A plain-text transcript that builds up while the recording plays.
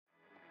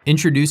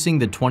Introducing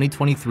the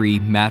 2023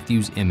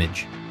 Mathews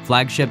Image,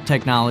 flagship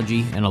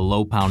technology and a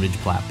low poundage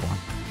platform.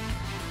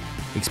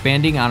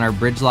 Expanding on our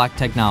bridge lock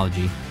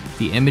technology,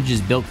 the Image is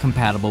built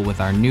compatible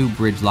with our new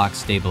bridge lock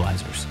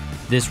stabilizers.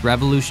 This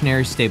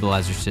revolutionary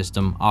stabilizer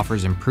system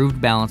offers improved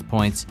balance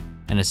points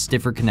and a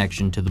stiffer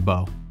connection to the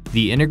bow.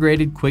 The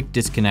integrated quick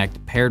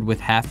disconnect paired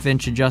with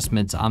half-inch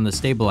adjustments on the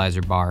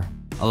stabilizer bar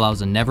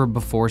allows a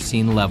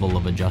never-before-seen level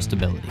of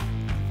adjustability.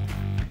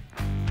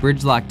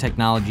 Bridge lock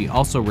technology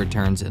also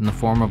returns in the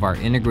form of our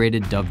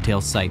integrated dovetail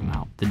sight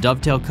mount. The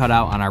dovetail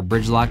cutout on our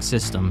bridge lock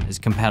system is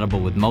compatible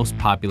with most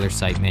popular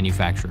sight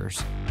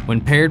manufacturers. When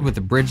paired with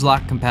a bridge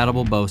lock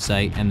compatible bow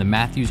sight and the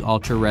Mathews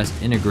Ultra Rest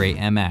Integrate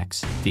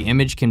MX, the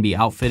Image can be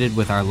outfitted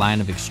with our line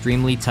of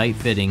extremely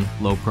tight-fitting,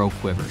 low-pro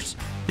quivers.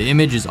 The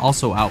Image is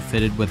also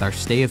outfitted with our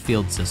Stay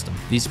Afield system.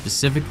 These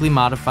specifically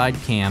modified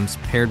cams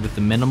paired with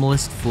the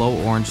minimalist Flow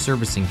Orange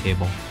servicing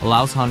cable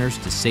allows hunters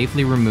to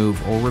safely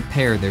remove or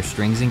repair their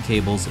strings and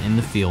cables in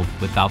the field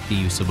without the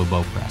use of a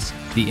bow press.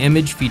 The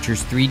Image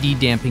features 3D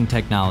damping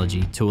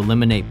technology to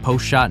eliminate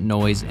post-shot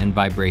noise and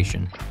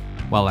vibration,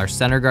 while our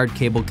center guard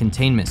cable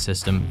containment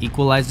system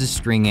equalizes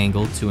string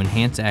angle to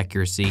enhance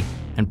accuracy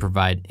and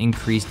provide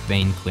increased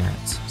vane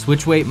clearance.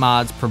 Switch weight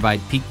mods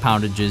provide peak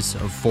poundages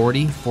of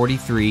 40,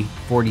 43,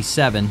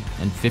 47,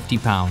 and 50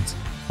 pounds,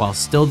 while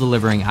still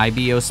delivering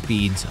IBO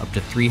speeds up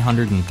to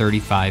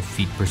 335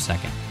 feet per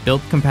second.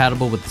 Built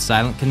compatible with the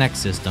Silent Connect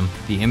system,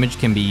 the Image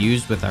can be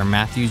used with our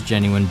Mathews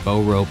Genuine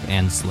bow rope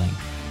and sling.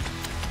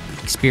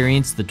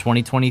 Experience the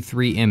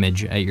 2023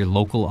 Image at your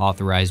local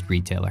authorized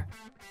retailer.